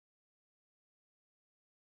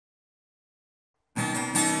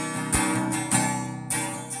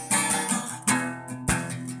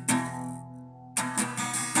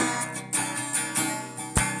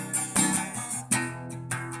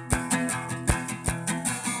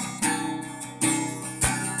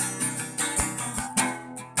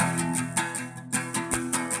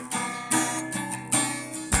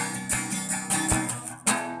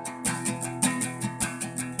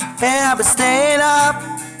And I'll be staying up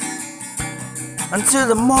until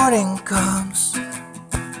the morning comes.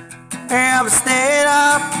 And I'll be staying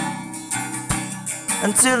up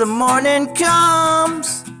until the morning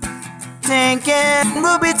comes, thinking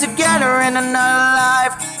we'll be together in another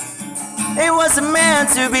life. It wasn't meant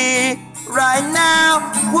to be. Right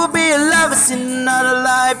now we'll be lovers in another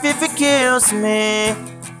life if it kills me.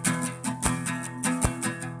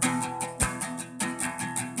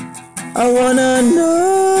 I wanna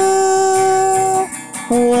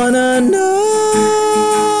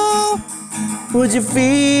know, would you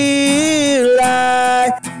feel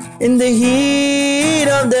like in the heat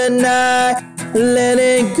of the night, let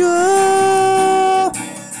it go,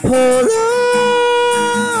 hold on.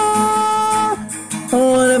 I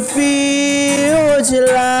wanna feel what you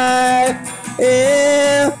like,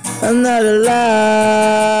 yeah, another life.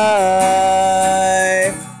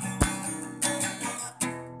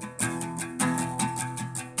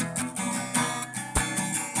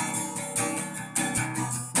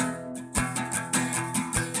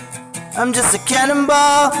 I'm just a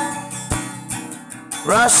cannonball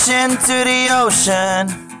rushing to the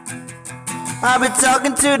ocean. I've been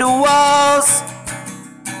talking to the walls,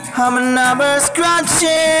 how my numbers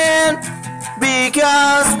crunching,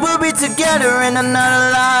 because we'll be together in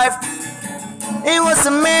another life. It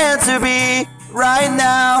wasn't meant to be. Right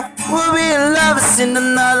now we'll be lovers in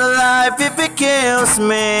another life if it kills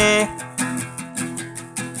me.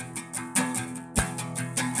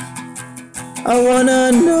 I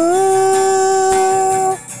wanna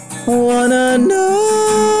know,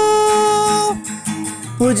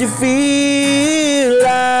 would you feel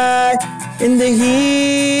like in the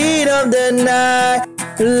heat of the night,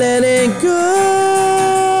 let it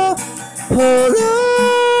go, hold on.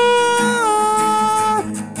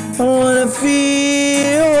 I wanna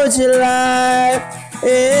feel what you like,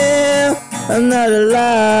 yeah, another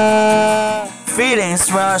life.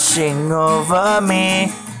 Feelings rushing over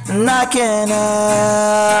me, and I can't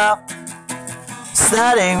help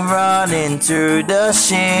starting running through the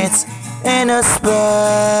sheets in a spell.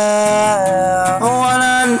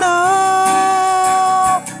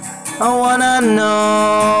 I wanna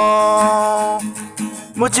know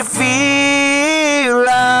what you feel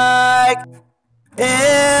like,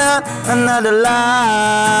 yeah, another life.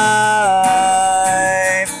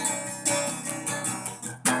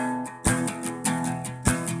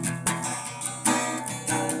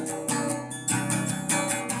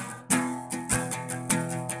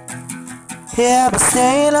 Yeah, I'll be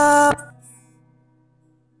staying up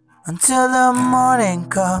until the morning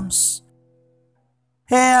comes.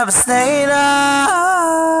 Yeah, I'll be staying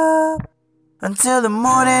up until the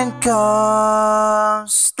morning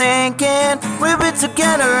comes, thinking we'll be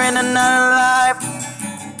together in another life.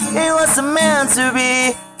 It wasn't meant to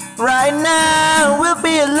be. Right now we'll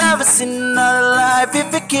be lovers in another life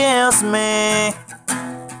if it kills me.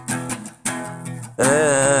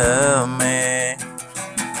 Oh, me.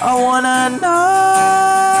 I wanna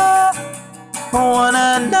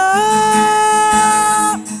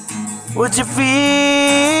know, would you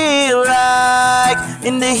feel like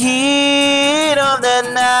in the heat of the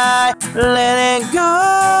night, let it go,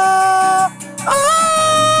 oh,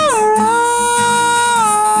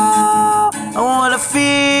 I wanna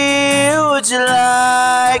feel what you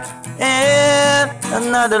like in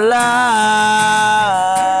another life,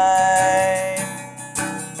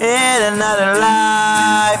 in another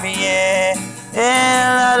life, yeah, in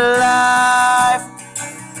another life,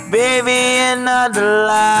 baby, another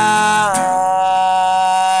life.